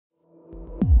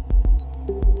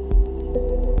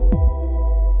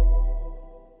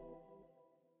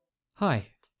Hi,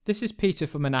 this is Peter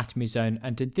from Anatomy Zone,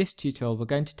 and in this tutorial we're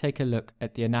going to take a look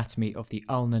at the anatomy of the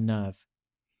ulnar nerve.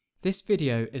 This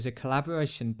video is a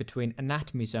collaboration between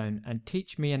Anatomy Zone and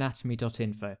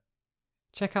teachmeanatomy.info.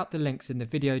 Check out the links in the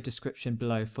video description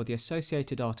below for the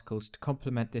associated articles to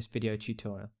complement this video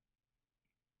tutorial.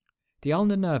 The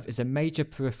ulnar nerve is a major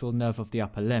peripheral nerve of the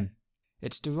upper limb.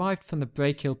 It's derived from the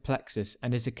brachial plexus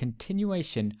and is a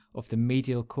continuation of the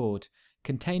medial cord,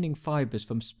 containing fibers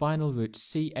from spinal roots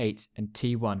C8 and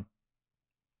T1.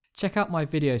 Check out my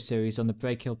video series on the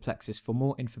brachial plexus for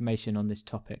more information on this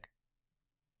topic.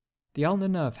 The ulnar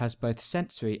nerve has both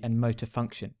sensory and motor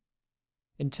function.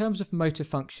 In terms of motor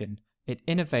function, it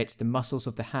innervates the muscles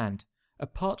of the hand,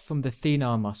 apart from the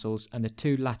thenar muscles and the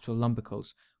two lateral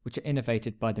lumbricals, which are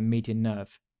innervated by the median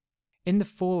nerve. In the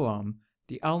forearm,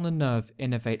 the ulnar nerve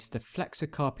innervates the flexor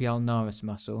carpi ulnaris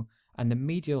muscle and the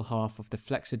medial half of the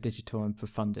flexor digitorum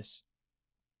profundus.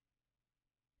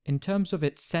 In terms of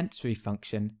its sensory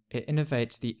function, it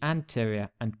innervates the anterior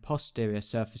and posterior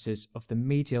surfaces of the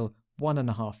medial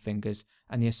 1.5 fingers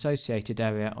and the associated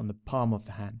area on the palm of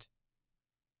the hand.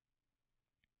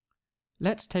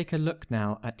 Let's take a look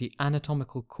now at the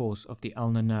anatomical course of the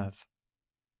ulnar nerve.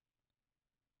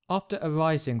 After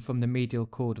arising from the medial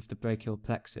cord of the brachial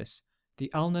plexus,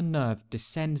 the ulnar nerve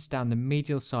descends down the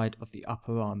medial side of the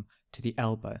upper arm to the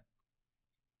elbow.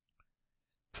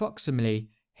 Proximally,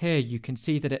 here you can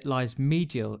see that it lies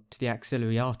medial to the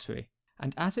axillary artery,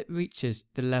 and as it reaches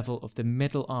the level of the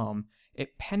middle arm,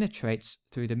 it penetrates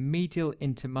through the medial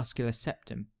intermuscular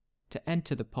septum to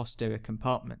enter the posterior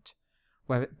compartment,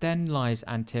 where it then lies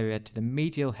anterior to the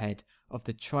medial head of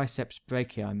the triceps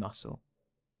brachii muscle.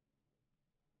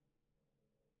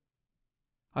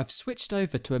 I've switched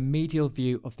over to a medial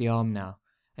view of the arm now,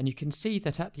 and you can see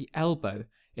that at the elbow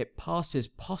it passes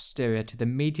posterior to the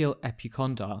medial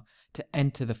epicondyle to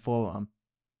enter the forearm.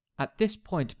 At this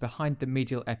point behind the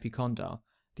medial epicondyle,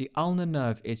 the ulnar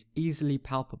nerve is easily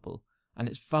palpable and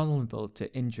it's vulnerable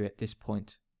to injury at this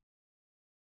point.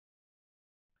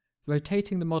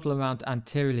 Rotating the model around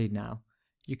anteriorly now,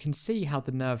 you can see how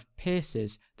the nerve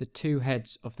pierces the two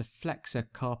heads of the flexor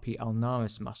carpi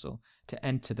ulnaris muscle to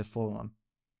enter the forearm.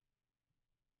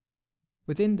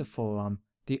 Within the forearm,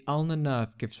 the ulnar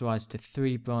nerve gives rise to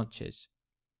three branches.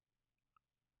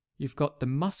 You've got the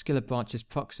muscular branches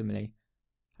proximally,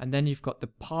 and then you've got the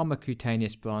palmar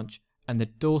cutaneous branch and the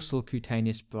dorsal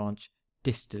cutaneous branch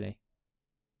distally.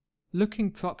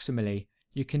 Looking proximally,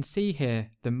 you can see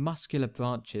here the muscular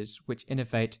branches which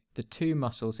innervate the two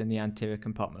muscles in the anterior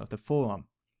compartment of the forearm.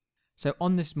 So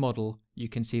on this model, you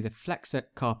can see the flexor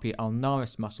carpi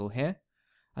ulnaris muscle here,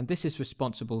 and this is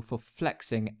responsible for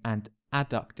flexing and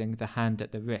adducting the hand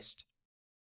at the wrist.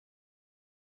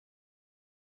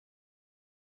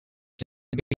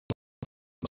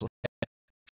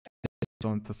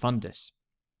 Profundus,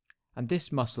 and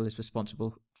this muscle is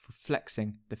responsible for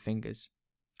flexing the fingers.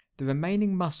 The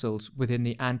remaining muscles within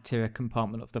the anterior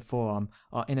compartment of the forearm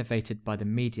are innervated by the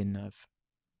median nerve.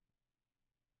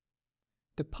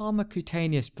 The palmar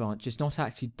cutaneous branch is not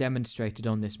actually demonstrated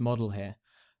on this model here,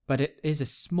 but it is a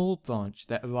small branch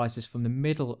that arises from the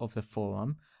middle of the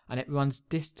forearm, and it runs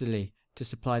distally to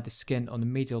supply the skin on the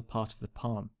medial part of the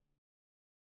palm.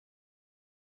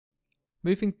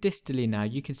 Moving distally now,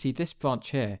 you can see this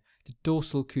branch here, the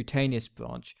dorsal cutaneous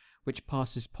branch, which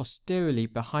passes posteriorly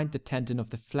behind the tendon of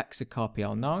the flexor carpi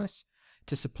ulnaris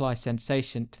to supply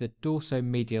sensation to the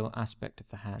dorsomedial aspect of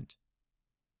the hand.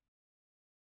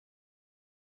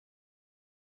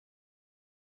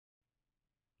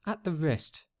 At the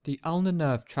wrist, the ulnar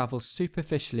nerve travels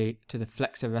superficially to the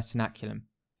flexor retinaculum.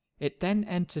 It then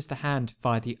enters the hand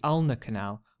via the ulnar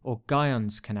canal or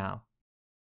Guyon's canal.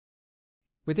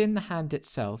 Within the hand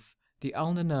itself, the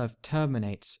ulnar nerve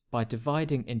terminates by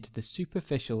dividing into the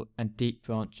superficial and deep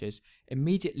branches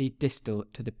immediately distal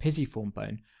to the pisiform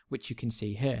bone, which you can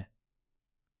see here.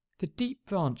 The deep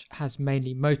branch has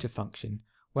mainly motor function,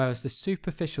 whereas the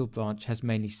superficial branch has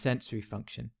mainly sensory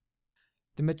function.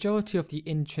 The majority of the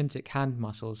intrinsic hand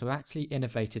muscles are actually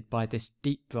innervated by this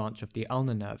deep branch of the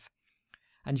ulnar nerve,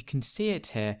 and you can see it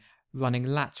here running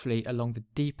laterally along the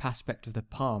deep aspect of the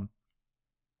palm.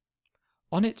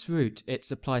 On its root, it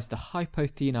supplies the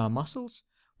hypothenar muscles,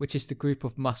 which is the group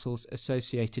of muscles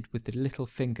associated with the little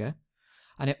finger,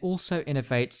 and it also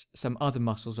innervates some other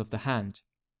muscles of the hand.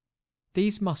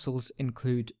 These muscles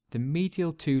include the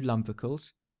medial two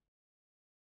lumbricals,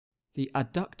 the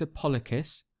adductor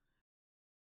pollicis,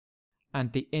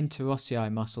 and the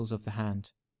interossei muscles of the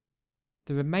hand.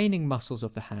 The remaining muscles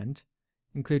of the hand,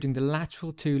 including the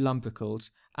lateral two lumbricals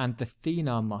and the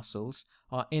thenar muscles,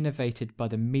 are innervated by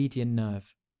the median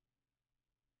nerve.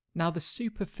 Now the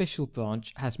superficial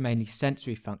branch has mainly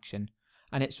sensory function,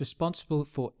 and it's responsible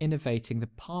for innervating the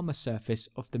palmar surface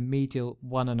of the medial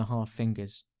 1.5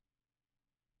 fingers.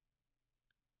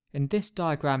 In this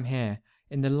diagram here,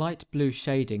 in the light blue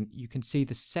shading, you can see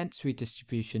the sensory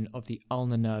distribution of the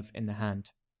ulnar nerve in the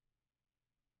hand.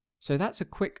 So that's a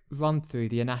quick run through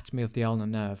the anatomy of the ulnar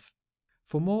nerve.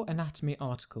 For more anatomy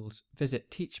articles,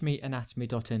 visit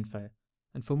teachmeanatomy.info,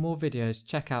 and for more videos,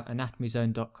 check out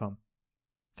anatomyzone.com.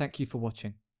 Thank you for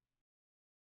watching.